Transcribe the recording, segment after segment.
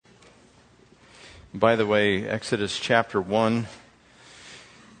By the way, Exodus chapter 1,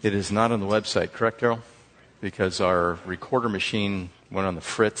 it is not on the website, correct, Daryl? Because our recorder machine went on the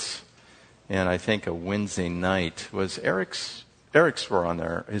fritz, and I think a Wednesday night was Eric's were on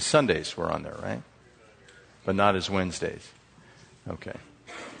there. His Sundays were on there, right? But not his Wednesdays. Okay.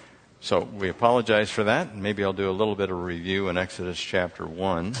 So we apologize for that. Maybe I'll do a little bit of review in Exodus chapter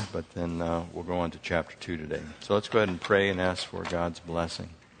 1, but then we'll go on to chapter 2 today. So let's go ahead and pray and ask for God's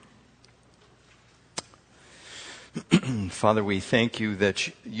blessing. Father, we thank you that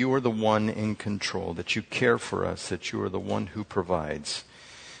you are the one in control, that you care for us, that you are the one who provides.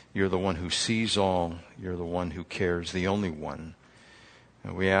 You're the one who sees all. You're the one who cares, the only one.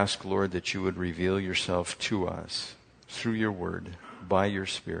 And we ask, Lord, that you would reveal yourself to us through your word, by your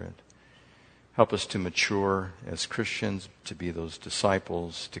Spirit. Help us to mature as Christians, to be those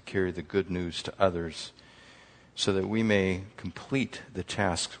disciples, to carry the good news to others, so that we may complete the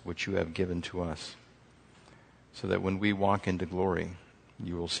tasks which you have given to us, so that when we walk into glory,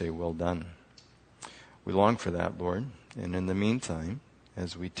 you will say, well done. We long for that, Lord. And in the meantime,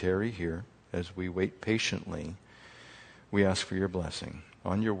 as we tarry here, as we wait patiently, we ask for your blessing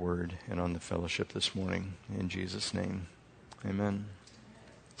on your word and on the fellowship this morning. In Jesus' name, amen.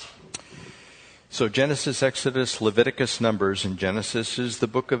 So Genesis, Exodus, Leviticus, Numbers, and Genesis is the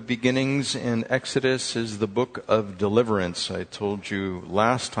book of beginnings, and Exodus is the book of deliverance. I told you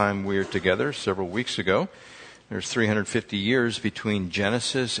last time we were together, several weeks ago, there's 350 years between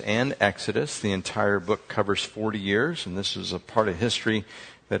Genesis and Exodus. The entire book covers 40 years, and this is a part of history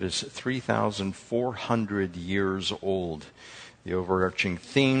that is 3,400 years old. The overarching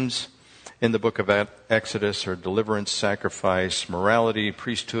themes in the book of Exodus are deliverance, sacrifice, morality,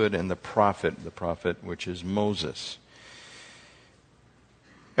 priesthood, and the prophet which is Moses.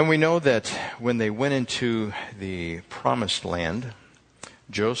 And we know that when they went into the promised land,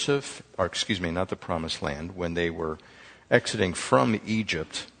 not the promised land, when they were exiting from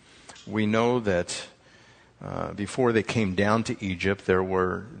Egypt, we know that before they came down to Egypt, there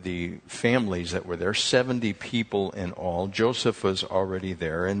were the families that were there, 70 people in all. Joseph was already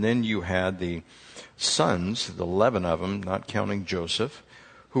there. And then you had the sons, the 11 of them, not counting Joseph,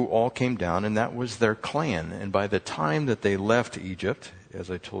 who all came down, and that was their clan. And by the time that they left Egypt, as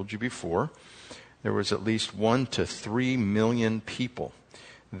I told you before, there was at least 1 to 3 million people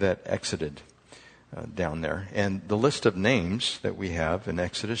that exited down there. And the list of names that we have in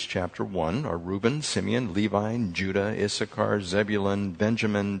Exodus chapter 1 are Reuben, Simeon, Levi, Judah, Issachar, Zebulun,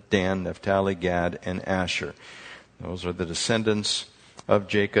 Benjamin, Dan, Naphtali, Gad, and Asher. Those are the descendants of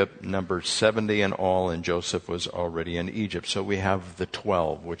Jacob, numbered 70 in all, and Joseph was already in Egypt. So we have the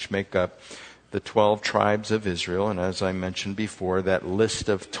 12, which make up the 12 tribes of Israel. And as I mentioned before, that list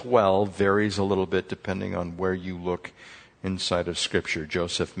of 12 varies a little bit depending on where you look inside of Scripture.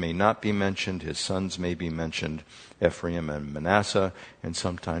 Joseph may not be mentioned. His sons may be mentioned, Ephraim and Manasseh, and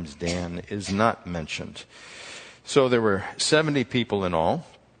sometimes Dan is not mentioned. So there were 70 people in all.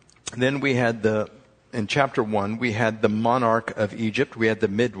 Then we had in chapter 1, we had the monarch of Egypt, we had the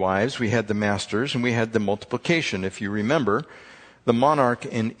midwives, we had the masters, and we had the multiplication. If you remember, the monarch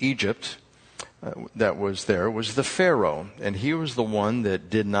in Egypt that was there was the Pharaoh, and he was the one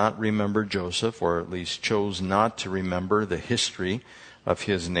that did not remember Joseph, or at least chose not to remember the history of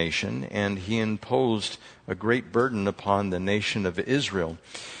his nation, and he imposed a great burden upon the nation of Israel.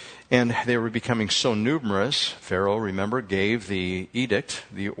 And they were becoming so numerous, Pharaoh, remember, gave the edict,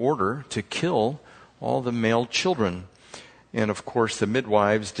 the order to kill all the male children. And of course, the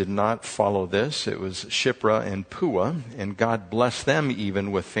midwives did not follow this. It was Shiphrah and Puah, and God blessed them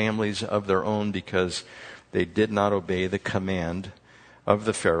even with families of their own because they did not obey the command of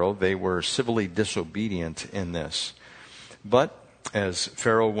the Pharaoh. They were civilly disobedient in this. But as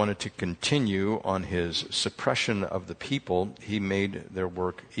Pharaoh wanted to continue on his suppression of the people, he made their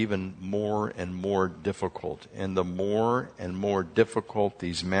work even more and more difficult. And the more and more difficult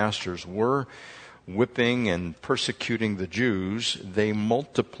these masters were, whipping and persecuting the Jews, they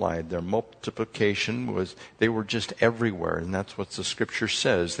multiplied. Their multiplication was, they were just everywhere. And that's what the Scripture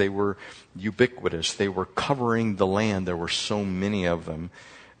says. They were ubiquitous. They were covering the land. There were so many of them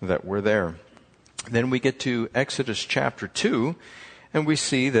that were there. Then we get to Exodus chapter 2, and we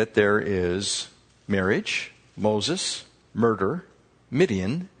see that there is marriage, Moses, murder,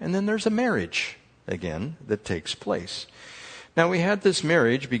 Midian, and then there's a marriage again that takes place. Now we had this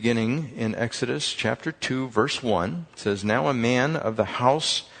marriage beginning in Exodus chapter 2, verse 1. It says, now a man of the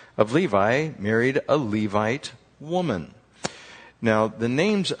house of Levi married a Levite woman. Now the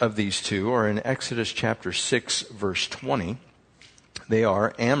names of these two are in Exodus chapter 6, verse 20. They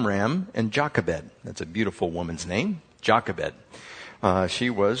are Amram and Jochebed. That's a beautiful woman's name, Jochebed. She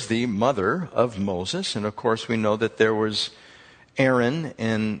was the mother of Moses. And of course, we know that there was Aaron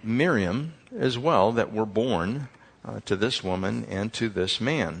and Miriam as well that were born to this woman and to this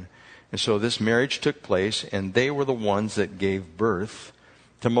man. And so this marriage took place, and they were the ones that gave birth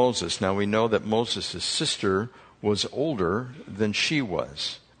to Moses. Now we know that Moses' sister was older than she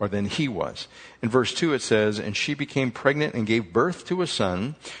was, or than he was. In verse 2 it says, "And she became pregnant and gave birth to a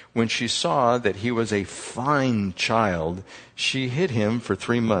son. When she saw that he was a fine child, she hid him for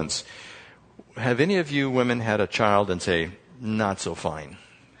 3 months." Have any of you women had a child and say, "Not so fine"?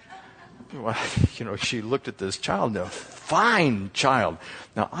 Well, she looked at this child, a fine child.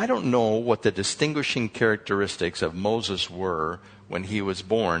 Now, I don't know what the distinguishing characteristics of Moses were when he was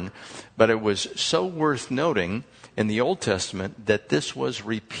born, but it was so worth noting in the Old Testament that this was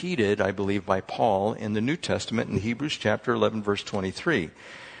repeated, I believe, by Paul in the New Testament in Hebrews chapter 11, verse 23.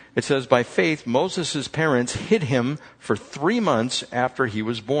 It says, "By faith, Moses' parents hid him for 3 months after he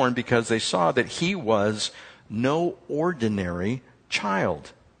was born because they saw that he was no ordinary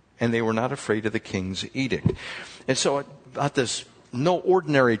child, and they were not afraid of the king's edict." And so about this no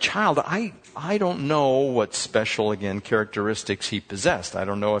ordinary child, I don't know what special, again, characteristics he possessed. I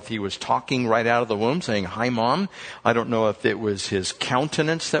don't know if he was talking right out of the womb saying, "Hi, Mom." I don't know if it was his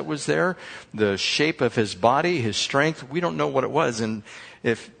countenance that was there, the shape of his body, his strength. We don't know what it was. And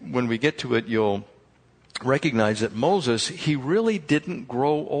when we get to it, you'll recognize that Moses, he really didn't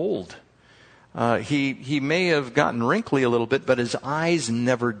grow old. He may have gotten wrinkly a little bit, but his eyes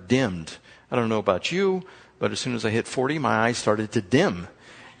never dimmed. I don't know about you, but as soon as I hit 40, my eyes started to dim.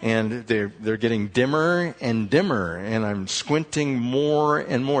 And they're getting dimmer and dimmer, and I'm squinting more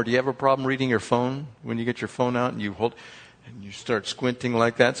and more. Do you have a problem reading your phone when you get your phone out and you start squinting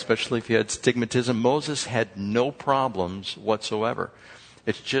like that, especially if you had stigmatism? Moses had no problems whatsoever.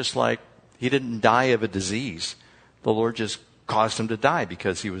 It's just like he didn't die of a disease. The Lord just caused him to die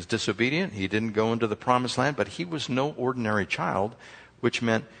because he was disobedient. He didn't go into the promised land, but he was no ordinary child, which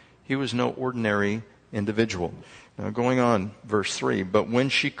meant he was no ordinary individual. Now going on, verse 3, "But when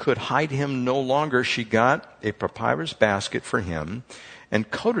she could hide him no longer, she got a papyrus basket for him and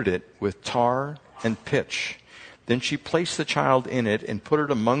coated it with tar and pitch. Then she placed the child in it and put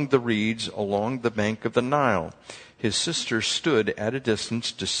it among the reeds along the bank of the Nile. His sister stood at a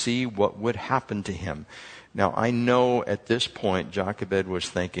distance to see what would happen to him." Now, I know at this point, Jochebed was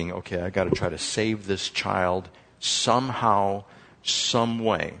thinking, okay, I got to try to save this child somehow, some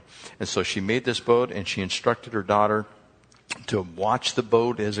way. And so she made this boat, and she instructed her daughter to watch the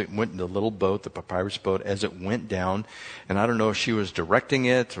boat as it went, the little boat, the papyrus boat, as it went down. And I don't know if she was directing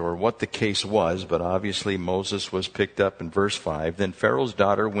it or what the case was, but obviously Moses was picked up in verse 5. "Then Pharaoh's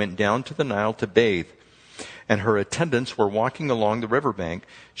daughter went down to the Nile to bathe, and her attendants were walking along the riverbank.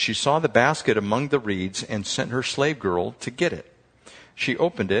 She saw the basket among the reeds and sent her slave girl to get it. She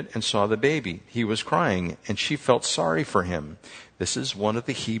opened it and saw the baby. He was crying, and she felt sorry for him. 'This is one of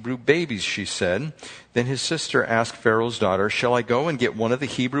the Hebrew babies,' she said. Then his sister asked Pharaoh's daughter, 'Shall I go and get one of the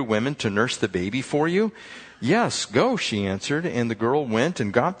Hebrew women to nurse the baby for you?' 'Yes, go,' she answered. And the girl went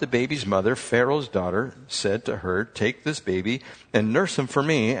and got the baby's mother. Pharaoh's daughter said to her, 'Take this baby and nurse him for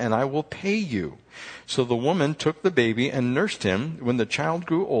me, and I will pay you.' So the woman took the baby and nursed him. When the child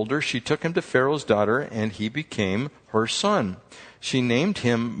grew older, she took him to Pharaoh's daughter, and he became her son. She named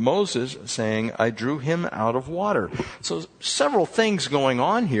him Moses, saying, 'I drew him out of water.'" So several things going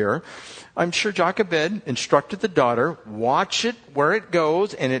on here. I'm sure Jochebed instructed the daughter, watch it where it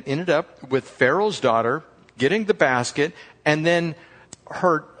goes, and it ended up with Pharaoh's daughter getting the basket, and then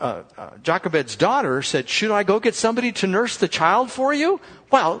her Jochebed's daughter said, "Should I go get somebody to nurse the child for you?"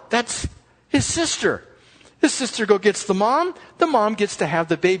 Well, that's his sister. His sister gets the mom. The mom gets to have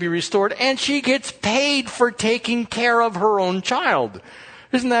the baby restored, and she gets paid for taking care of her own child.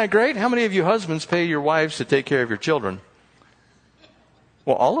 Isn't that great? How many of you husbands pay your wives to take care of your children?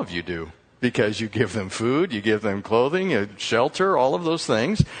 Well, all of you do, because you give them food, you give them clothing, shelter, all of those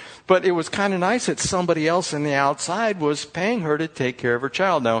things. But it was kind of nice that somebody else on the outside was paying her to take care of her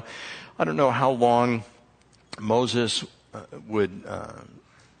child. Now, I don't know how long Moses would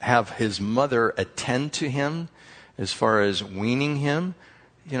have his mother attend to him as far as weaning him.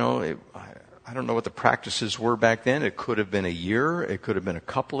 I don't know what the practices were back then. It could have been a year. It could have been a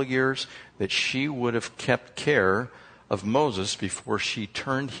couple of years that she would have kept care of Moses before she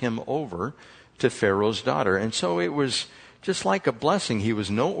turned him over to Pharaoh's daughter. And so it was just like a blessing. He was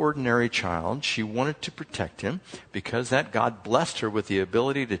no ordinary child. She wanted to protect him because that God blessed her with the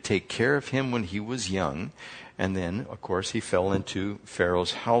ability to take care of him when he was young. And then, of course, he fell into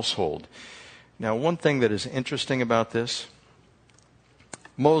Pharaoh's household. Now, one thing that is interesting about this,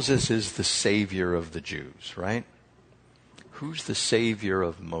 Moses is the savior of the Jews, right? who's the savior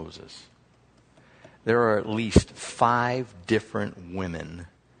of Moses? There are at least 5 different women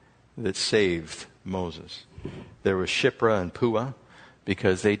that saved Moses. There was Shiphrah and Puah,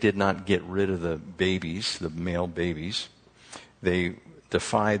 because they did not get rid of the babies, the male babies. They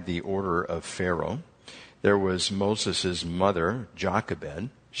defied the order of Pharaoh. There was Moses' mother,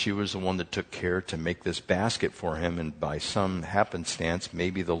 Jochebed. She was the one that took care to make this basket for him, and by some happenstance,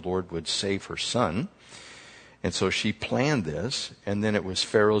 maybe the Lord would save her son. And so she planned this, and then it was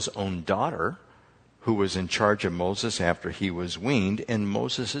Pharaoh's own daughter who was in charge of Moses after he was weaned, and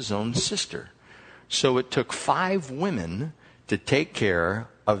Moses' own sister. So it took 5 women to take care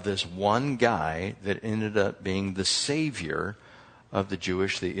of this one guy that ended up being the savior of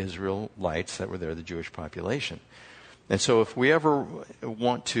the Israelites that were there, the Jewish population. And so if we ever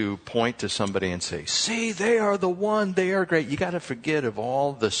want to point to somebody and say, see, they are the one, they are great, you got to forget of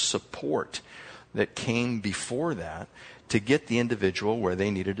all the support that came before that to get the individual where they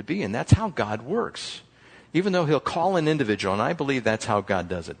needed to be. And that's how God works. Even though he'll call an individual, and I believe that's how God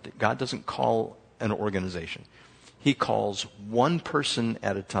does it. God doesn't call an organization. He calls one person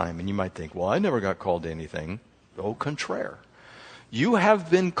at a time. And you might think, well, I never got called to anything. Au contraire. You have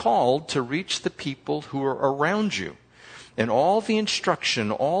been called to reach the people who are around you. And all the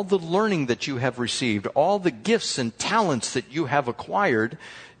instruction, all the learning that you have received, all the gifts and talents that you have acquired,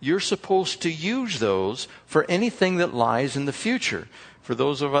 you're supposed to use those for anything that lies in the future. For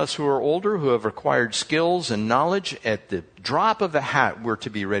those of us who are older, who have acquired skills and knowledge, at the drop of a hat, we're to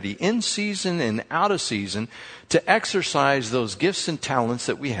be ready in season and out of season to exercise those gifts and talents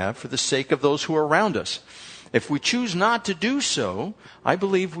that we have for the sake of those who are around us. If we choose not to do so, I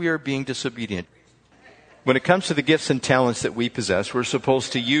believe we are being disobedient. When it comes to the gifts and talents that we possess, we're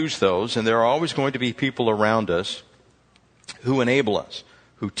supposed to use those, and there are always going to be people around us who enable us,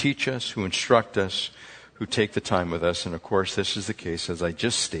 who teach us, who instruct us, who take the time with us. And of course, this is the case, as I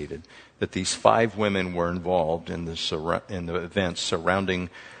just stated, that these 5 women were involved in the events surrounding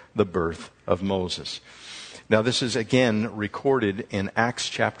the birth of Moses. Now, this is again recorded in Acts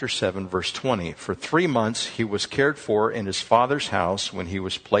chapter 7, verse 20. For 3 months he was cared for in his father's house. When he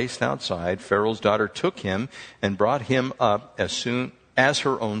was placed outside, Pharaoh's daughter took him and brought him up as soon as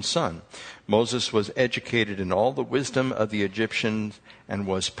her own son. Moses was educated in all the wisdom of the Egyptians and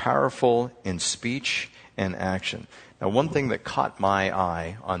was powerful in speech and action. Now, one thing that caught my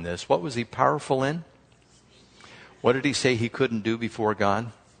eye on this, what was he powerful in? What did he say he couldn't do before God?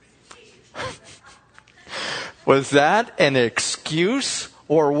 Was that an excuse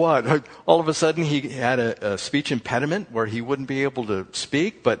or what? All of a sudden he had a speech impediment where he wouldn't be able to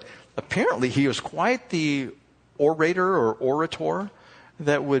speak, but apparently he was quite the orator or orator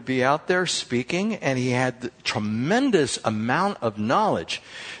that would be out there speaking, and he had the tremendous amount of knowledge.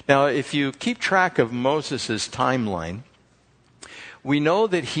 Now, if you keep track of Moses' timeline, we know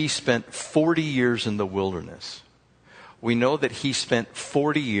that he spent 40 years in the wilderness. We know that he spent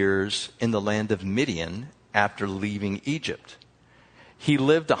 40 years in the land of Midian after leaving Egypt. He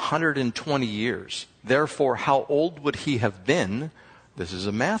lived 120 years. Therefore, how old would he have been? This is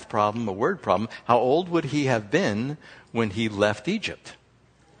a math problem, a word problem. How old would he have been when he left Egypt?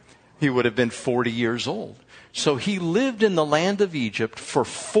 He would have been 40 years old. So he lived in the land of Egypt for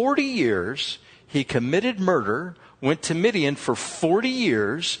 40 years. He committed murder, went to Midian for 40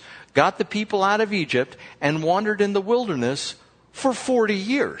 years, got the people out of Egypt, and wandered in the wilderness for 40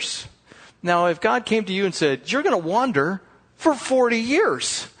 years. Now, if God came to you and said, you're going to wander for 40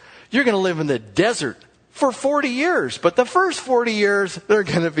 years. You're going to live in the desert for 40 years. But the first 40 years, they're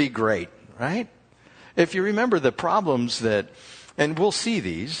going to be great, right? If you remember the problems that, and we'll see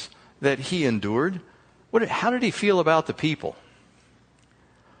these, that he endured, how did he feel about the people?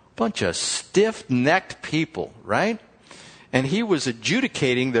 Bunch of stiff-necked people, right? And he was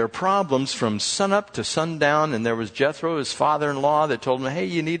adjudicating their problems from sunup to sundown. And there was Jethro, his father-in-law, that told him, hey,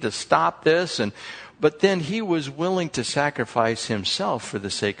 you need to stop this. But then he was willing to sacrifice himself for the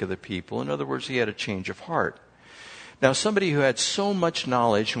sake of the people. In other words, he had a change of heart. Now, somebody who had so much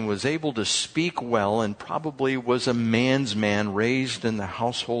knowledge and was able to speak well and probably was a man's man raised in the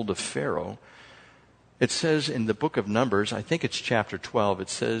household of Pharaoh, it says in the book of Numbers, I think it's chapter 12, it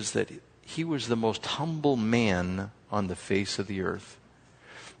says that he was the most humble man on the face of the earth.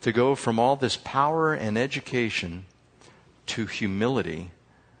 To go from all this power and education to humility,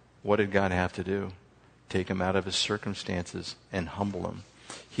 what did God have to do? Take him out of his circumstances and humble him.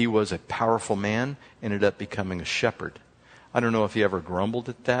 He was a powerful man, ended up becoming a shepherd. I don't know if he ever grumbled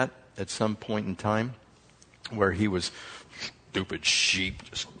at that at some point in time, where he was stupid sheep,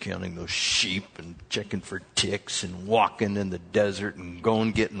 just counting those sheep and checking for ticks and walking in the desert and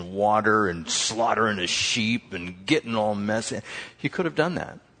going getting water and slaughtering a sheep and getting all messy. He could have done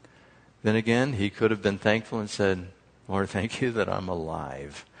that. Then again, he could have been thankful and said, Lord, thank you that I'm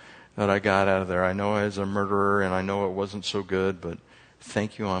alive, that I got out of there. I know I was a murderer and I know it wasn't so good, but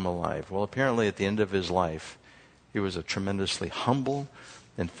thank you I'm alive. Well, apparently at the end of his life, he was a tremendously humble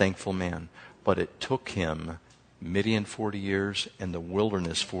and thankful man. But it took him Midian 40 years and the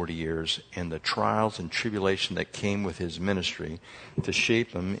wilderness 40 years and the trials and tribulation that came with his ministry to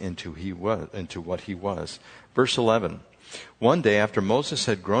shape him into what he was. Verse 11, one day after Moses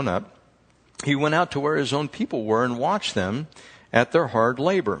had grown up, he went out to where his own people were and watched them at their hard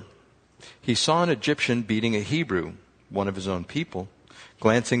labor. He saw an Egyptian beating a Hebrew, one of his own people.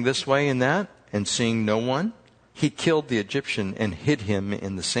 Glancing this way and that and seeing no one, he killed the Egyptian and hid him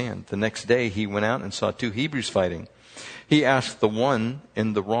in the sand. The next day he went out and saw two Hebrews fighting. He asked the one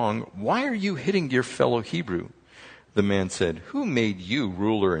in the wrong, why are you hitting your fellow Hebrew? The man said, who made you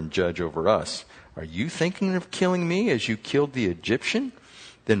ruler and judge over us? Are you thinking of killing me as you killed the Egyptian?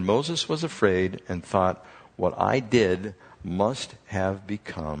 Then Moses was afraid and thought, what I did must have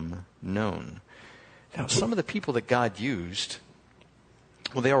become known. Now, some of the people that God used,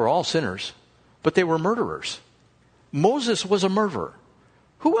 well, they were all sinners, but they were murderers. Moses was a murderer.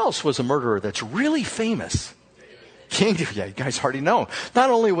 Who else was a murderer that's really famous? King David. Yeah, you guys already know. Not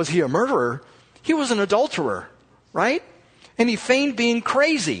only was he a murderer, he was an adulterer, right? And he feigned being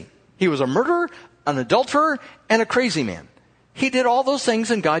crazy. He was a murderer, an adulterer, and a crazy man. He did all those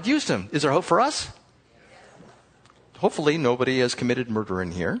things and God used him. Is there hope for us? Hopefully nobody has committed murder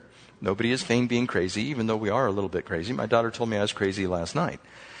in here. Nobody has feigned being crazy, even though we are a little bit crazy. My daughter told me I was crazy last night.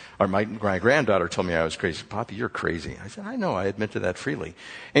 Or my granddaughter told me I was crazy. Poppy, you're crazy. I said, I know, I admit to that freely.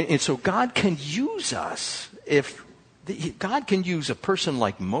 And so God can use us. God can use a person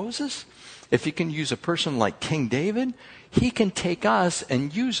like Moses, if he can use a person like King David, he can take us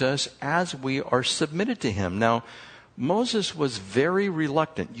and use us as we are submitted to him. Now, Moses was very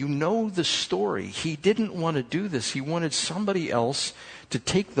reluctant. You know the story. He didn't want to do this. He wanted somebody else to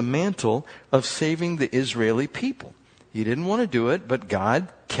take the mantle of saving the Israeli people. He didn't want to do it, but God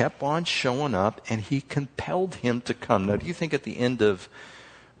kept on showing up and he compelled him to come. Now, do you think at the end of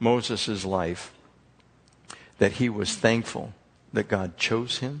Moses' life that he was thankful that God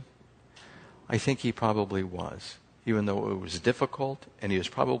chose him? I think he probably was, even though it was difficult, and he was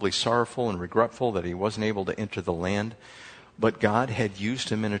probably sorrowful and regretful that he wasn't able to enter the land. But God had used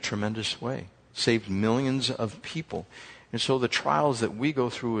him in a tremendous way, saved millions of people. And so the trials that we go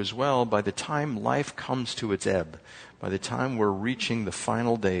through as well, by the time life comes to its ebb, by the time we're reaching the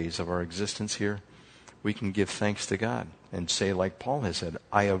final days of our existence here, we can give thanks to God and say, like Paul has said,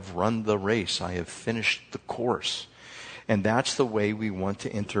 I have run the race, I have finished the course. And that's the way we want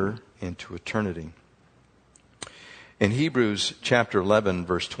to enter into eternity. In Hebrews chapter 11,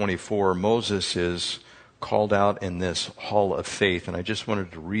 verse 24, Moses is called out in this hall of faith, and I just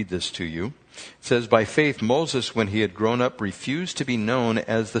wanted to read this to you. It says, by faith, Moses, when he had grown up, refused to be known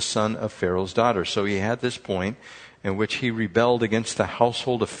as the son of Pharaoh's daughter. So he had this point in which he rebelled against the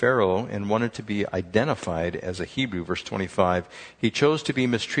household of Pharaoh and wanted to be identified as a Hebrew. Verse 25, he chose to be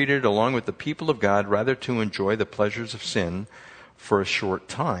mistreated along with the people of God rather to enjoy the pleasures of sin for a short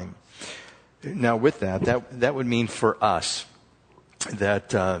time. Now with that would mean for us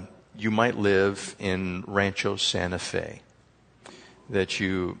that you might live in Rancho Santa Fe, that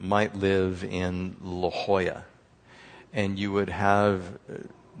you might live in La Jolla, and you would have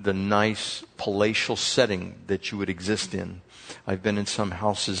the nice palatial setting that you would exist in. I've been in some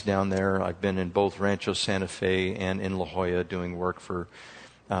houses down there. I've been in both Rancho Santa Fe and in La Jolla doing work for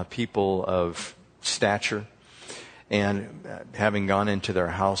people of stature. And having gone into their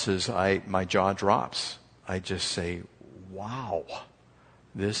houses, my jaw drops. I just say, wow,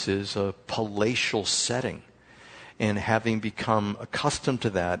 this is a palatial setting. And having become accustomed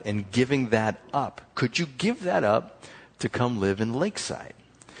to that and giving that up, could you give that up to come live in Lakeside?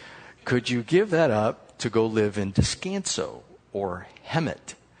 Could you give that up to go live in Descanso or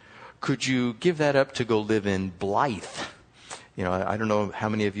Hemet? Could you give that up to go live in Blythe? You know, I don't know how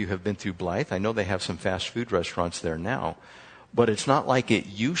many of you have been through Blythe. I know they have some fast food restaurants there now, but it's not like it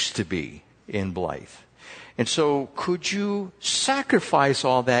used to be in Blythe. And so could you sacrifice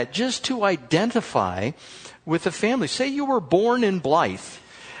all that just to identify with a family? Say you were born in Blythe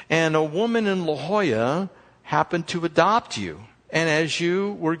and a woman in La Jolla happened to adopt you. And as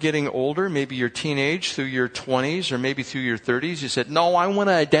you were getting older, maybe your teenage through your 20s or maybe through your 30s, you said, no, I want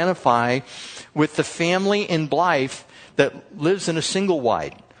to identify with the family in Blythe that lives in a single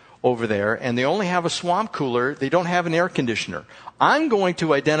wide, over there, and they only have a swamp cooler. They don't have an air conditioner. I'm going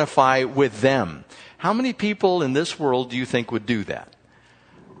to identify with them. How many people in this world do you think would do that?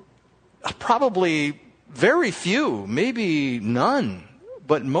 Probably very few, maybe none.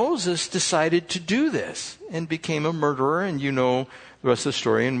 But Moses decided to do this and became a murderer, and you know the rest of the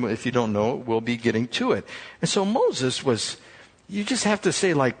story, and if you don't know it, we'll be getting to it. And so Moses was, you just have to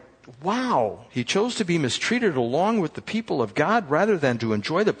say, like, wow, he chose to be mistreated along with the people of God rather than to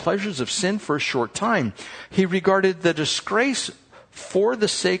enjoy the pleasures of sin for a short time. He regarded the disgrace for the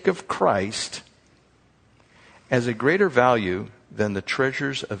sake of Christ as a greater value than the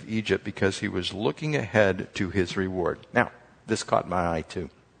treasures of Egypt because he was looking ahead to his reward. Now, this caught my eye too.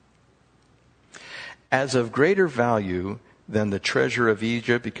 As of greater value than the treasure of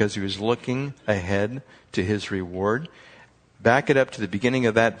Egypt because he was looking ahead to his reward. Back it up to the beginning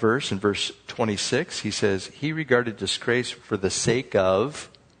of that verse, in verse 26, he says, he regarded disgrace for the sake of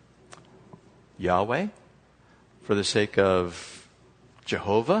Yahweh, for the sake of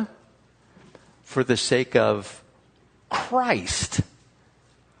Jehovah, for the sake of Christ.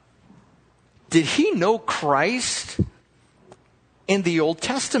 Did he know Christ in the Old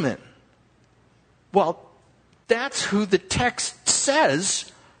Testament? Well, that's who the text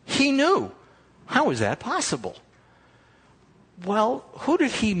says he knew. How is that possible? Well, who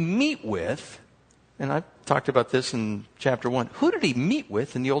did he meet with? And I talked about this in chapter 1. Who did he meet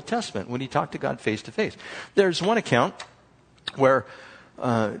with in the Old Testament when he talked to God face to face? There's one account where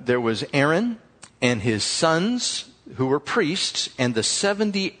there was Aaron and his sons who were priests and the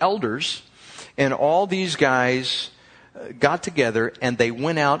 70 elders, and all these guys got together and they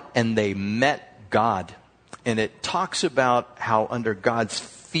went out and they met God. And it talks about how under God's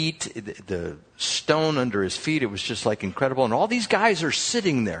feet, the stone under his feet, it was just like incredible. And all these guys are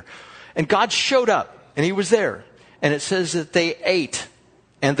sitting there. And God showed up and he was there. And it says that they ate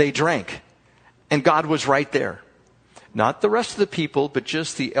and they drank. And God was right there. Not the rest of the people, but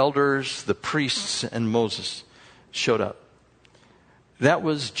just the elders, the priests, and Moses showed up. That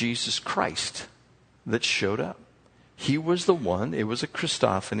was Jesus Christ that showed up. He was the one. It was a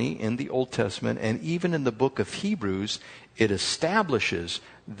Christophany in the Old Testament. And even in the book of Hebrews, it establishes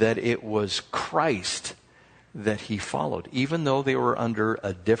that it was Christ that he followed. Even though they were under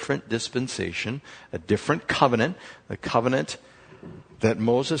a different dispensation, a different covenant, a covenant that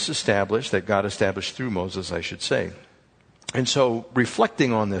Moses established, that God established through Moses, I should say. And so,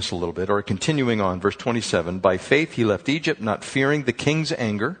 reflecting on this a little bit, or continuing on, verse 27, by faith he left Egypt, not fearing the king's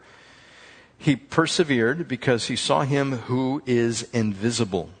anger. He persevered because he saw him who is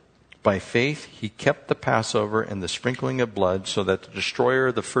invisible. By faith he kept the Passover and the sprinkling of blood so that the destroyer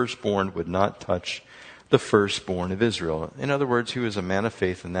of the firstborn would not touch the firstborn of Israel. In other words, he was a man of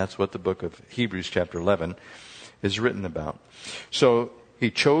faith, and that's what the book of Hebrews chapter 11 is written about. So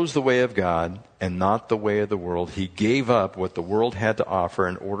he chose the way of God and not the way of the world. He gave up what the world had to offer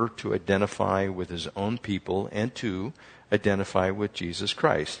in order to identify with his own people and to identify with Jesus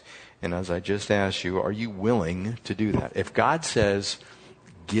Christ. And as I just asked you, are you willing to do that? If God says,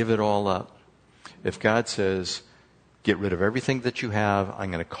 give it all up. If God says, get rid of everything that you have, I'm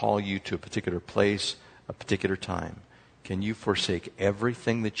going to call you to a particular place, a particular time. Can you forsake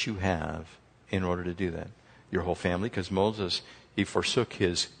everything that you have in order to do that? Your whole family? Because Moses, he forsook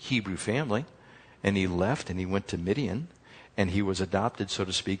his Hebrew family, and he left and he went to Midian, and he was adopted, so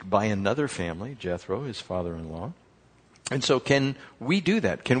to speak, by another family, Jethro, his father-in-law. And so can we do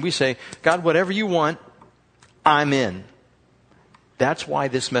that? Can we say, God, whatever you want, I'm in? That's why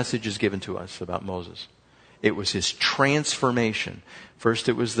this message is given to us about Moses. It was his transformation. First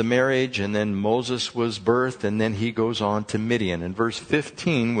it was the marriage, and then Moses was birthed, and then he goes on to Midian. In verse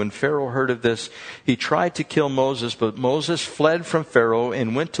 15, when Pharaoh heard of this, he tried to kill Moses, but Moses fled from Pharaoh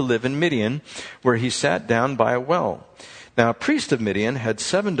and went to live in Midian, where he sat down by a well. Now a priest of Midian had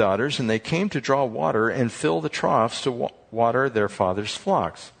 7 daughters, and they came to draw water and fill the troughs to water their father's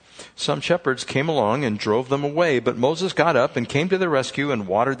flocks. Some shepherds came along and drove them away, but Moses got up and came to their rescue and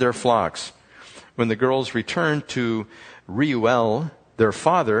watered their flocks. When the girls returned to Reuel, their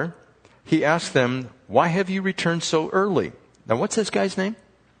father, he asked them, why have you returned so early? Now, what's this guy's name?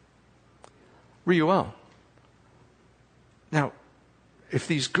 Reuel. Now, if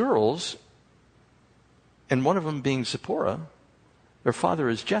these girls, and one of them being Zipporah, their father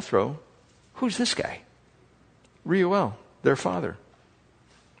is Jethro, who's this guy? Reuel, their father.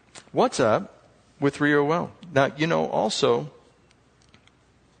 What's up with Reuel? Now, you know, also,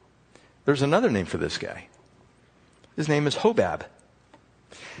 there's another name for this guy. His name is Hobab.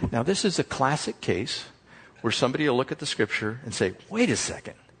 Now, this is a classic case where somebody will look at the scripture and say, wait a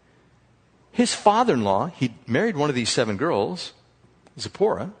second. His father-in-law, he married one of these 7 girls,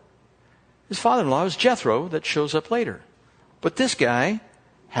 Zipporah, His father-in-law is Jethro that shows up later. But this guy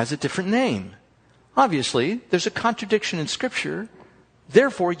has a different name. Obviously, there's a contradiction in Scripture.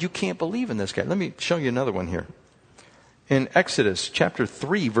 Therefore, you can't believe in this guy. Let me show you another one here. In Exodus chapter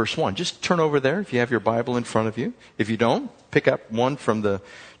 3, verse 1. Just turn over there if you have your Bible in front of you. If you don't, pick up one from the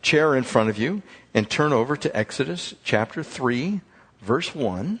chair in front of you and turn over to Exodus chapter 3, verse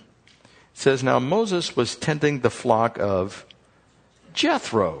 1. It says, now Moses was tending the flock of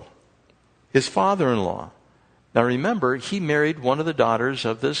Jethro, his father-in-law. Now remember, he married one of the daughters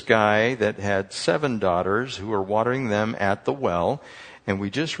of this guy that had 7 daughters who were watering them at the well. And we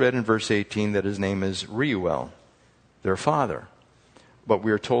just read in verse 18 that his name is Reuel, their father. But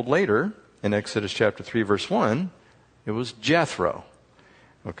we are told later in Exodus chapter 3, verse 1, it was Jethro.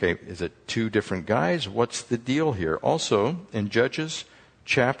 Okay, is it 2 different guys? What's the deal here? Also, in Judges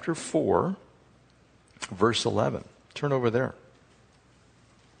chapter 4, verse 11. Turn over there.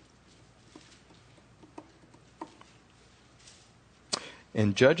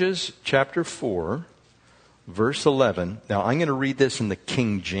 In Judges chapter 4, verse 11, now I'm going to read this in the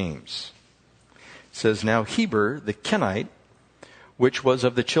King James. It says, now Heber the Kenite, which was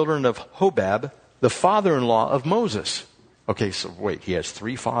of the children of Hobab, the father-in-law of Moses. Okay, so wait, he has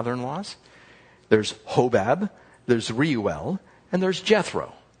 3 father-in-laws? There's Hobab, there's Reuel, and there's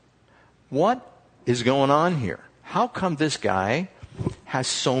Jethro. What is going on here? How come this guy has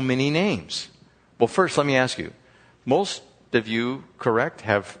so many names? Well, first, let me ask you. Most of you, correct,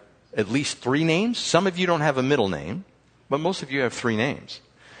 have at least 3 names. Some of you don't have a middle name, but most of you have 3 names.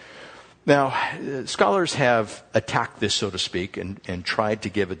 Now, scholars have attacked this, so to speak, and tried to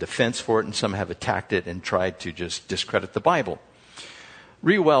give a defense for it, and some have attacked it and tried to just discredit the Bible.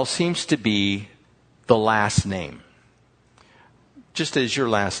 Reuel seems to be the last name. Just as your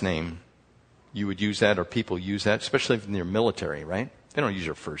last name, you would use that, or people use that, especially in your military, right? They don't use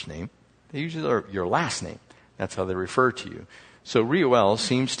your first name. They use your last name. That's how they refer to you. So Reuel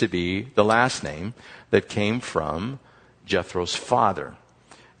seems to be the last name that came from Jethro's father.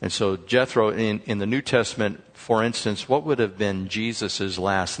 And so Jethro, in the New Testament, for instance, what would have been Jesus'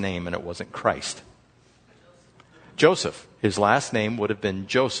 last name, and it wasn't Christ? Joseph. His last name would have been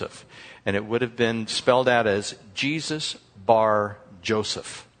Joseph. And it would have been spelled out as Jesus Bar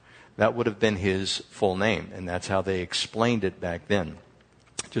Joseph. That would have been his full name. And that's how they explained it back then.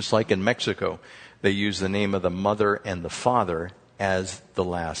 Just like in Mexico, they use the name of the mother and the father as the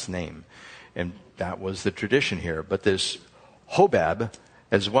last name. And that was the tradition here. But this Hobab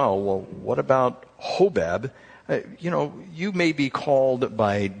as well, what about Hobab? You may be called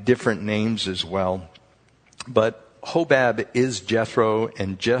by different names as well. But Hobab is Jethro,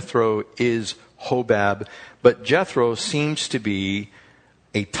 and Jethro is Hobab. But Jethro seems to be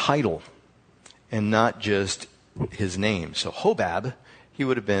a title and not just his name. So Hobab, he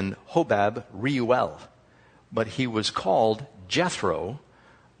would have been Hobab Reuel. But he was called Jethro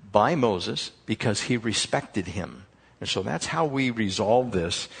by Moses because he respected him. And so that's how we resolve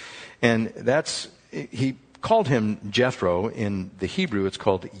this. And he called him Jethro. In the Hebrew, it's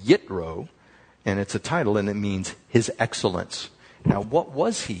called Yitro. And it's a title, and it means his excellence. Now, what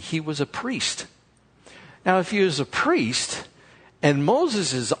was he? He was a priest. Now, if he was a priest, and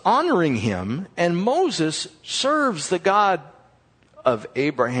Moses is honoring him, and Moses serves the God of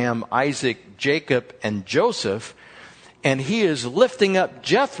Abraham, Isaac, Jacob, and Joseph, and he is lifting up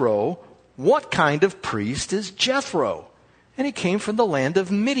Jethro, what kind of priest is Jethro? And he came from the land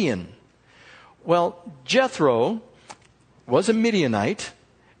of Midian. Well, Jethro was a Midianite,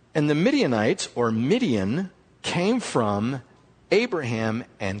 and the Midianites, or Midian, came from Abraham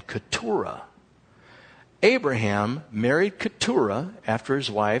and Keturah. Abraham married Keturah after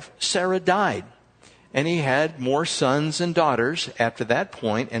his wife Sarah died. And he had more sons and daughters after that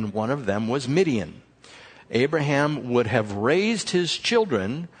point, and one of them was Midian. Abraham would have raised his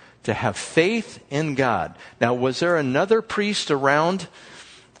children to have faith in God. Now, was there another priest around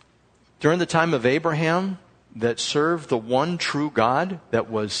during the time of Abraham that served the one true God that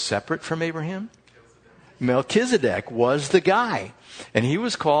was separate from Abraham? Melchizedek was the guy. And he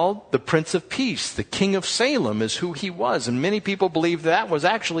was called the Prince of Peace. The King of Salem is who he was. And many people believe that was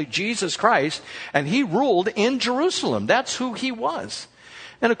actually Jesus Christ. And he ruled in Jerusalem. That's who he was.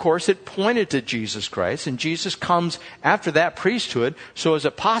 And of course, it pointed to Jesus Christ. And Jesus comes after that priesthood. So is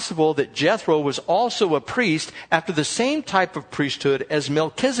it possible that Jethro was also a priest after the same type of priesthood as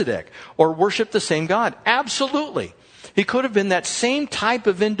Melchizedek? Or worshiped the same God? Absolutely. He could have been that same type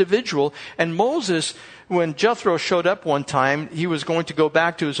of individual. And Moses, when Jethro showed up one time, he was going to go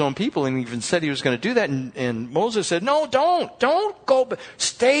back to his own people, and even said he was going to do that. And Moses said, no, don't go,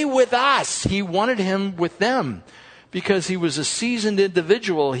 stay with us. He wanted him with them because he was a seasoned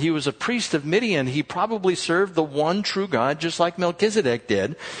individual. He was a priest of Midian. He probably served the one true God, just like Melchizedek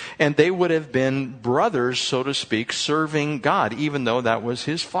did. And they would have been brothers, so to speak, serving God, even though that was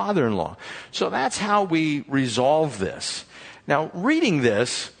his father-in-law. So that's how we resolve this. Now, reading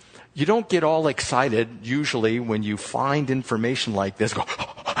this, you don't get all excited usually when you find information like this. Go,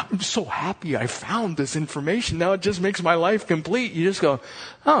 oh, I'm so happy I found this information. Now it just makes my life complete. You just go,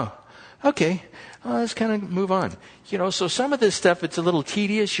 oh, okay, let's kind of move on. So some of this stuff, it's a little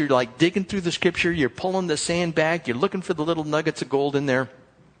tedious. You're like digging through the scripture. You're pulling the sand back. You're looking for the little nuggets of gold in there.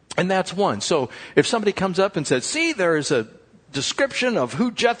 And that's one. So if somebody comes up and says, see, there's a description of who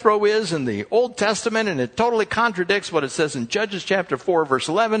Jethro is in the Old Testament, and it totally contradicts what it says in Judges chapter 4, verse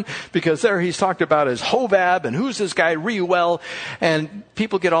 11, because there he's talked about as Hobab, and who's this guy Reuel, and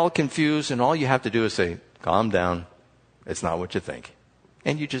people get all confused, and all you have to do is say, calm down, it's not what you think.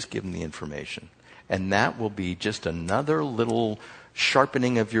 And you just give them the information. And that will be just another little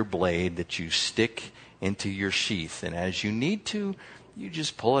sharpening of your blade that you stick into your sheath. And as you need to, you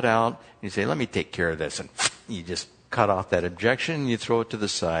just pull it out, and you say, let me take care of this, and you just cut off that objection, and you throw it to the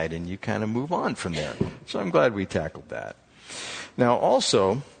side, and you kind of move on from there. So I'm glad we tackled that. Now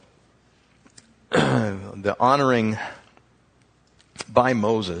also, the honoring by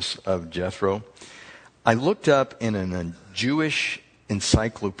Moses of Jethro, I looked up in a Jewish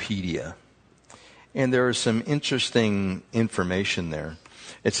encyclopedia, and there is some interesting information there.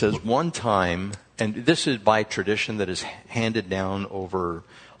 It says one time, and this is by tradition that is handed down over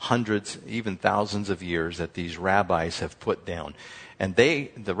hundreds, even thousands of years, that these rabbis have put down. And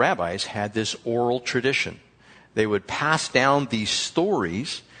the rabbis had this oral tradition. They would pass down these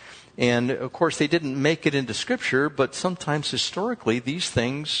stories, and of course they didn't make it into scripture, but sometimes historically these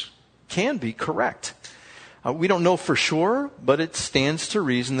things can be correct. We don't know for sure, but it stands to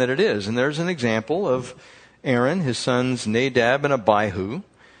reason that it is. And there's an example of Aaron, his sons Nadab and Abihu,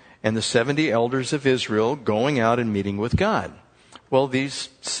 and the 70 elders of Israel going out and meeting with God. Well, these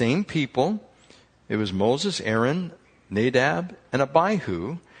same people, it was Moses, Aaron, Nadab, and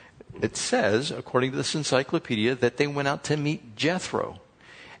Abihu. It says, according to this encyclopedia, that they went out to meet Jethro.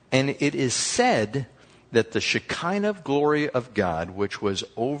 And it is said that the Shekinah glory of God, which was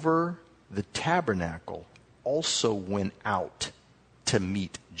over the tabernacle, also went out to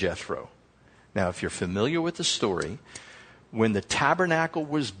meet Jethro. Now, if you're familiar with the story, when the tabernacle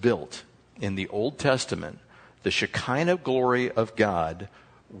was built in the Old Testament, the Shekinah glory of God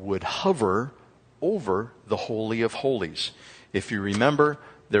would hover over the Holy of Holies. If you remember,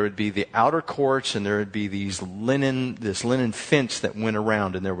 there would be the outer courts, and there would be this linen fence that went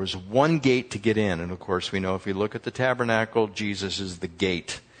around, and there was one gate to get in. And of course, we know if we look at the tabernacle, Jesus is the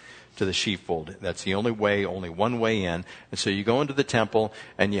gate to the sheepfold. That's the only way, only one way in. And so you go into the temple,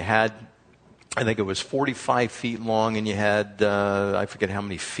 and you had, I think it was 45 feet long, and you had, I forget how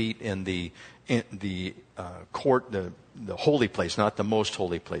many feet in the court, the holy place, not the most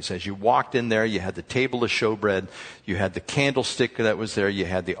holy place. As you walked in there, you had the table of showbread, you had the candlestick that was there, you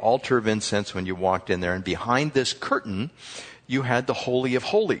had the altar of incense when you walked in there, and behind this curtain, you had the Holy of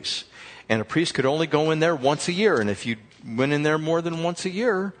Holies. And a priest could only go in there once a year, and if you went in there more than once a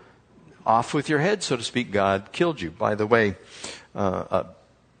year, off with your head, so to speak, God killed you. By the way,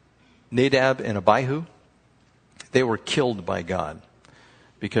 Nadab and Abihu, they were killed by God,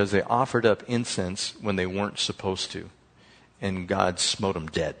 because they offered up incense when they weren't supposed to, and God smote them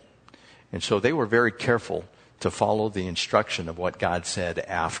dead. And so they were very careful to follow the instruction of what God said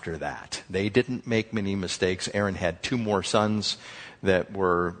after that. They didn't make many mistakes. Aaron had 2 more sons that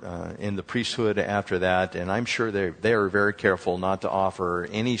were in the priesthood after that, and I'm sure they were very careful not to offer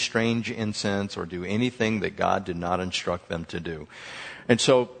any strange incense or do anything that God did not instruct them to do. And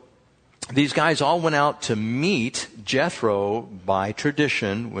so these guys all went out to meet Jethro by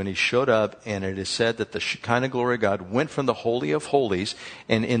tradition when he showed up, and it is said that the Shekinah glory of God went from the Holy of Holies,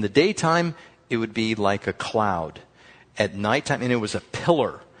 and in the daytime it would be like a cloud. At nighttime, and it was a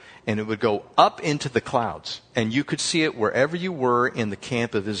pillar, and it would go up into the clouds, and you could see it wherever you were in the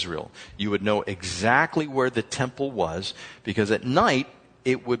camp of Israel. You would know exactly where the temple was, because at night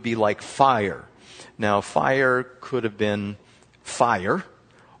it would be like fire. Now, fire could have been fire,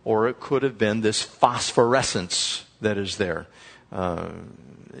 or it could have been this phosphorescence that is there.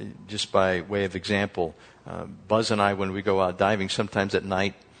 Just by way of example, Buzz and I, when we go out diving, sometimes at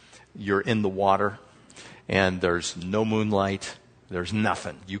night, you're in the water, and there's no moonlight, there's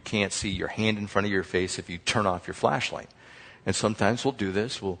nothing. You can't see your hand in front of your face if you turn off your flashlight. And sometimes we'll do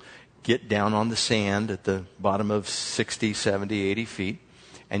this. We'll get down on the sand at the bottom of 60, 70, 80 feet,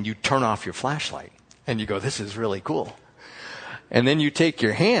 and you turn off your flashlight. And you go, this is really cool. And then you take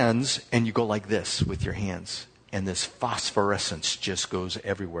your hands and you go like this with your hands. and this phosphorescence just goes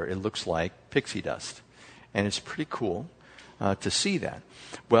everywhere. It looks like pixie dust. And it's pretty cool to see that.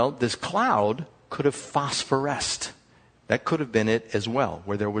 Well, this cloud could have phosphoresced. That could have been it as well,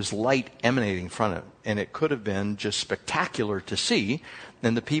 where there was light emanating from it. And it could have been just spectacular to see.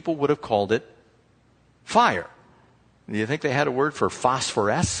 And the people would have called it fire. Do you think they had a word for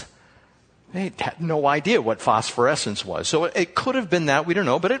phosphoresce? They had no idea what phosphorescence was. So it could have been that, we don't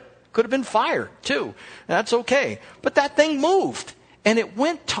know, but it could have been fire too. That's okay. But that thing moved, and it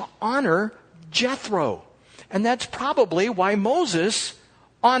went to honor Jethro. And that's probably why Moses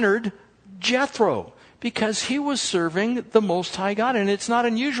honored Jethro, because he was serving the Most High God. And it's not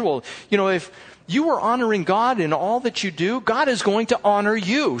unusual. You know, if you are honoring God in all that you do, God is going to honor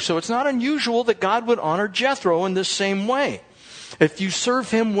you. So it's not unusual that God would honor Jethro in the same way. If you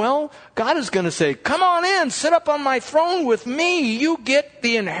serve him well, God is going to say, come on in, sit up on my throne with me. You get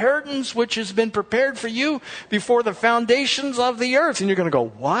the inheritance which has been prepared for you before the foundations of the earth. And you're going to go,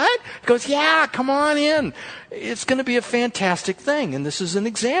 what? He goes, yeah, come on in. It's going to be a fantastic thing. And this is an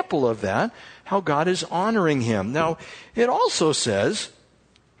example of that, how God is honoring him. Now, it also says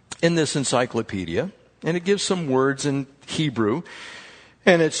in this encyclopedia, and it gives some words in Hebrew,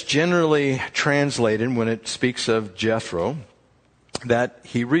 and it's generally translated when it speaks of Jethro, that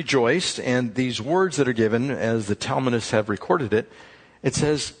he rejoiced, and these words that are given, as the Talmudists have recorded it, it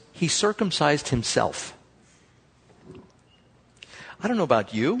says he circumcised himself. I don't know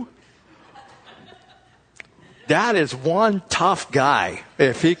about you. That is one tough guy,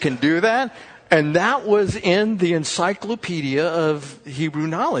 if he can do that. And that was in the encyclopedia of Hebrew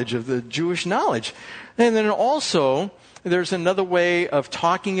knowledge, of the Jewish knowledge. And then also, there's another way of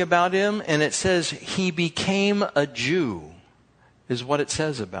talking about him, and it says he became a Jew, is what it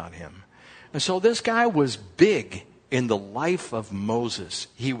says about him. And so this guy was big in the life of Moses.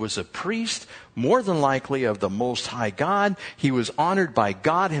 He was a priest, more than likely of the Most High God. He was honored by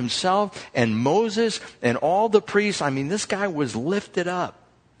God himself, and Moses and all the priests. I mean, this guy was lifted up,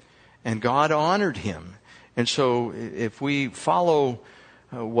 and God honored him. And so if we follow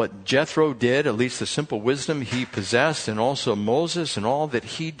what Jethro did, at least the simple wisdom he possessed, and also Moses and all that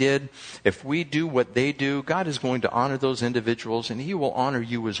he did, if we do what they do, God is going to honor those individuals, and he will honor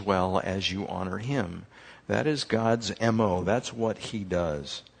you as well as you honor him. That is God's MO. That's what he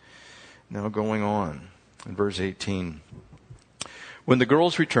does. Now going on in verse 18. When the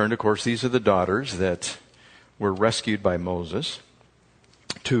girls returned, of course, these are the daughters that were rescued by Moses,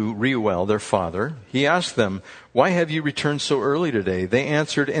 to Reuel, their father, he asked them, why have you returned so early today? They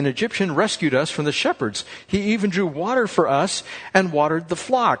answered, an Egyptian rescued us from the shepherds. He even drew water for us and watered the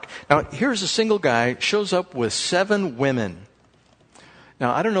flock. Now, here's a single guy, shows up with 7 women.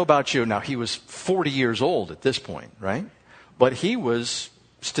 Now, I don't know about you. Now, he was 40 years old at this point, right? But he was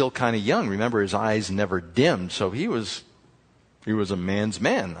still kind of young. Remember, his eyes never dimmed, so he was a man's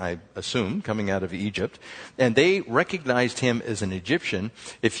man, I assume, coming out of Egypt. And they recognized him as an Egyptian.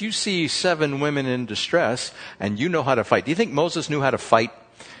 If you see 7 women in distress and you know how to fight, do you think Moses knew how to fight?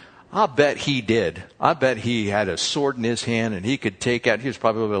 I'll bet he did. I bet he had a sword in his hand and he could take out, he was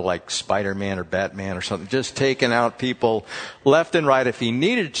probably like Spider-Man or Batman or something, just taking out people left and right if he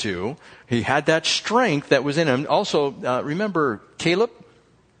needed to. He had that strength that was in him. Also, remember Caleb?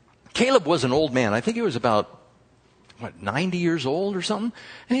 Caleb was an old man. I think he was about 90 years old or something?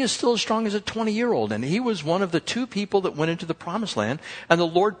 And he is still as strong as a 20-year-old. And he was one of the 2 people that went into the promised land, and the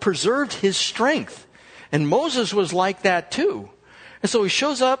Lord preserved his strength. And Moses was like that too. And so he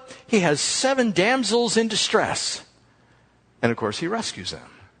shows up, he has 7 damsels in distress. And of course he rescues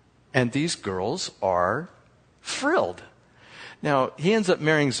them. And these girls are thrilled. Now, he ends up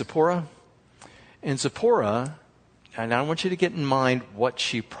marrying Zipporah. And Zipporah, and I want you to get in mind what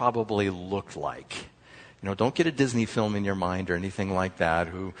she probably looked like. You know, don't get a Disney film in your mind or anything like that,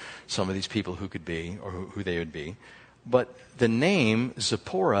 who some of these people who could be, or who they would be. But the name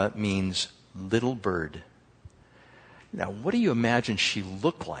Zipporah means little bird. Now, what do you imagine she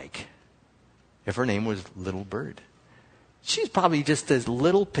looked like if her name was Little Bird? She's probably just this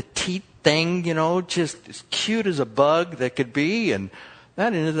little petite thing, you know, just as cute as a bug that could be. And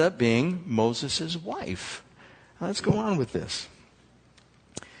that ended up being Moses' wife. Now, let's go on with this.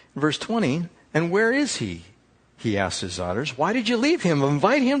 Verse 20, and where is he? He asked his daughters. Why did you leave him?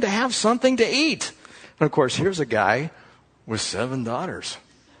 Invite him to have something to eat. And of course, here's a guy with 7 daughters.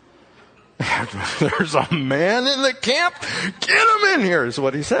 There's a man in the camp. Get him in here, is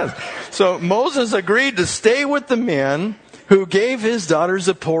what he says. So Moses agreed to stay with the man who gave his daughter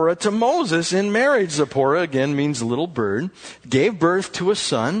Zipporah to Moses in marriage. Zipporah, again, means little bird, gave birth to a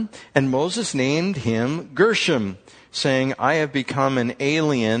son, and Moses named him Gershom, saying, I have become an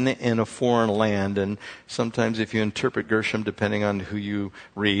alien in a foreign land. And sometimes if you interpret Gershom, depending on who you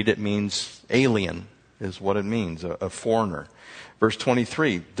read, it means alien is what it means, a foreigner. Verse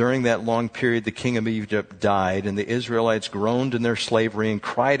 23, during that long period, the king of Egypt died, and the Israelites groaned in their slavery and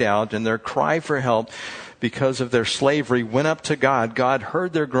cried out, and their cry for help because of their slavery went up to God. God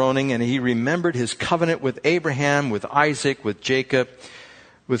heard their groaning, and he remembered his covenant with Abraham, with Isaac, with Jacob,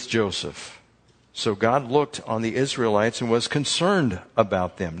 with Joseph. So God looked on the Israelites and was concerned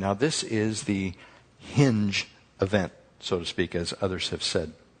about them. Now this is the hinge event, so to speak, as others have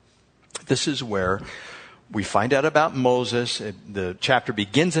said. This is where we find out about Moses. The chapter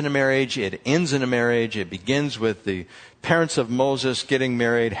begins in a marriage. It ends in a marriage. It begins with the parents of Moses getting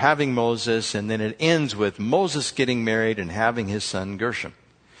married, having Moses, and then it ends with Moses getting married and having his son Gershom.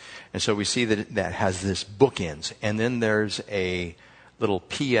 And so we see that that has this bookends. And then there's a little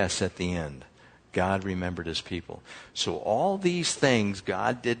P.S. at the end. God remembered his people. So all these things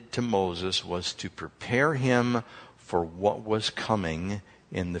God did to Moses was to prepare him for what was coming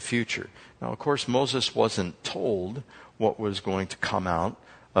in the future. Now, of course, Moses wasn't told what was going to come out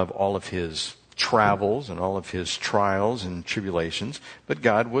of all of his travels and all of his trials and tribulations, but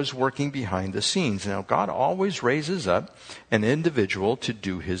God was working behind the scenes. Now, God always raises up an individual to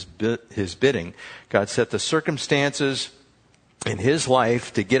do his bidding. God set the circumstances in his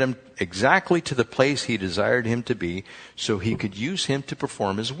life to get him exactly to the place he desired him to be so he could use him to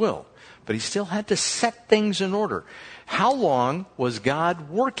perform his will. But he still had to set things in order. How long was God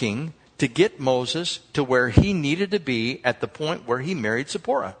working to get Moses to where he needed to be at the point where he married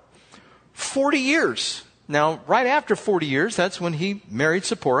Zipporah? 40 years. Now, right after 40 years, that's when he married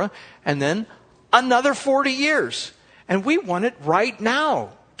Zipporah, and then another 40 years. And we want it right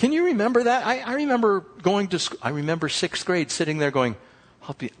now. Can you remember that? I remember going to school. I remember 6th grade sitting there going,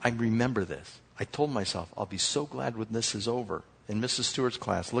 I remember this. I told myself, I'll be so glad when this is over. In Mrs. Stewart's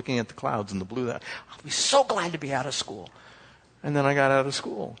class, looking at the clouds and the blue, I'll be so glad to be out of school. And then I got out of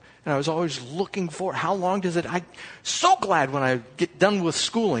school. And I was always looking for, how long does it, I'm so glad when I get done with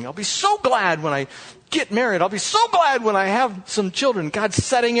schooling. I'll be so glad when I get married. I'll be so glad when I have some children. God's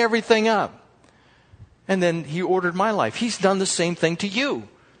setting everything up. And then he ordered my life. He's done the same thing to you.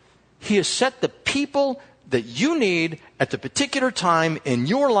 He has set the people that you need at the particular time in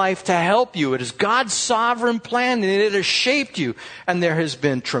your life to help you. It is God's sovereign plan, and it has shaped you. And there has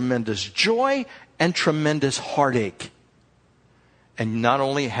been tremendous joy and tremendous heartache. And not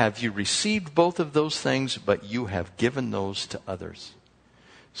only have you received both of those things, but you have given those to others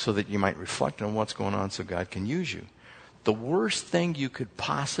so that you might reflect on what's going on so God can use you. The worst thing you could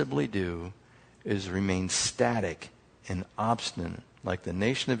possibly do is remain static and obstinate like the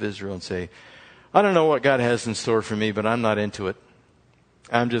nation of Israel and say, I don't know what God has in store for me, but I'm not into it.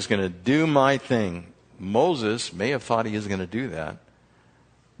 I'm just going to do my thing. Moses may have thought he was going to do that,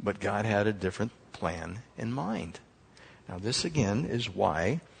 but God had a different plan in mind. Now, this again is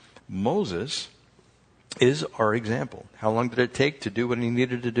why Moses is our example. How long did it take to do what he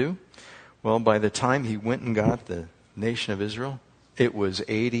needed to do? Well, by the time he went and got the nation of Israel, it was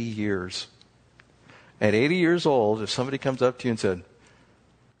 80 years. At 80 years old, if somebody comes up to you and said,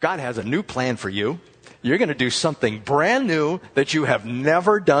 God has a new plan for you. You're going to do something brand new that you have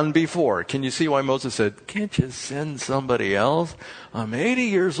never done before. Can you see why Moses said, can't you send somebody else? I'm 80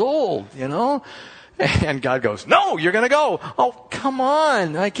 years old, you know? And God goes, no, you're going to go. Oh, come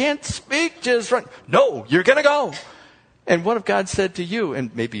on. I can't speak just right. No, you're going to go. And what if God said to you,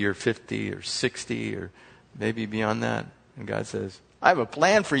 and maybe you're 50 or 60 or maybe beyond that, and God says, I have a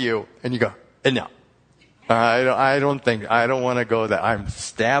plan for you. And you go, no. I don't want to go there. I'm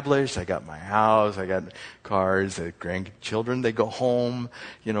established. I got my house. I got cars. The grandchildren, they go home.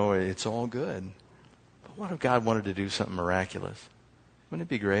 You know, it's all good. But what if God wanted to do something miraculous? Wouldn't it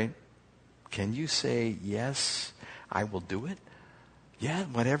be great? Can you say, yes, I will do it? Yeah,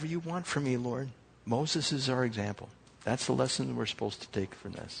 whatever you want from me, Lord. Moses is our example. That's the lesson we're supposed to take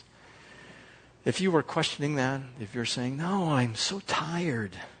from this. If you were questioning that, if you're saying, no, I'm so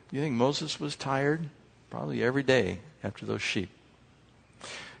tired. You think Moses was tired? Probably every day after those sheep.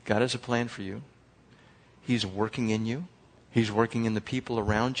 God has a plan for you. He's working in you. He's working in the people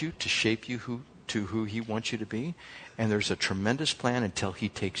around you to shape you to who he wants you to be. And there's a tremendous plan until he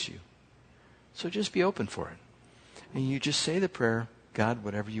takes you. So just be open for it. And you just say the prayer, God,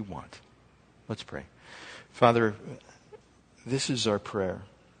 whatever you want. Let's pray. Father, this is our prayer.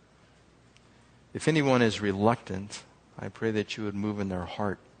 If anyone is reluctant, I pray that you would move in their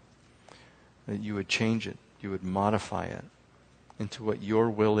heart, that you would change it, you would modify it into what your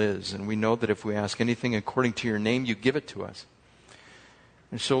will is. And we know that if we ask anything according to your name, you give it to us.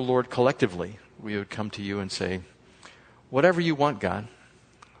 And so, Lord, collectively, we would come to you and say, whatever you want, God,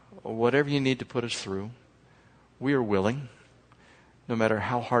 whatever you need to put us through, we are willing, no matter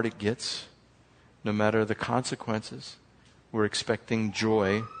how hard it gets, no matter the consequences. We're expecting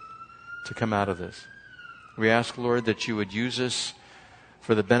joy to come out of this. We ask, Lord, that you would use us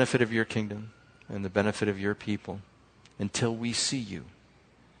for the benefit of your kingdom and the benefit of your people until we see you.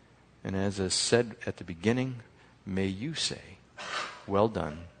 And as I said at the beginning, may you say, well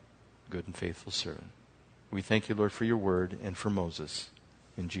done, good and faithful servant. We thank you, Lord, for your word and for Moses.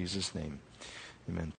 In Jesus' name, amen.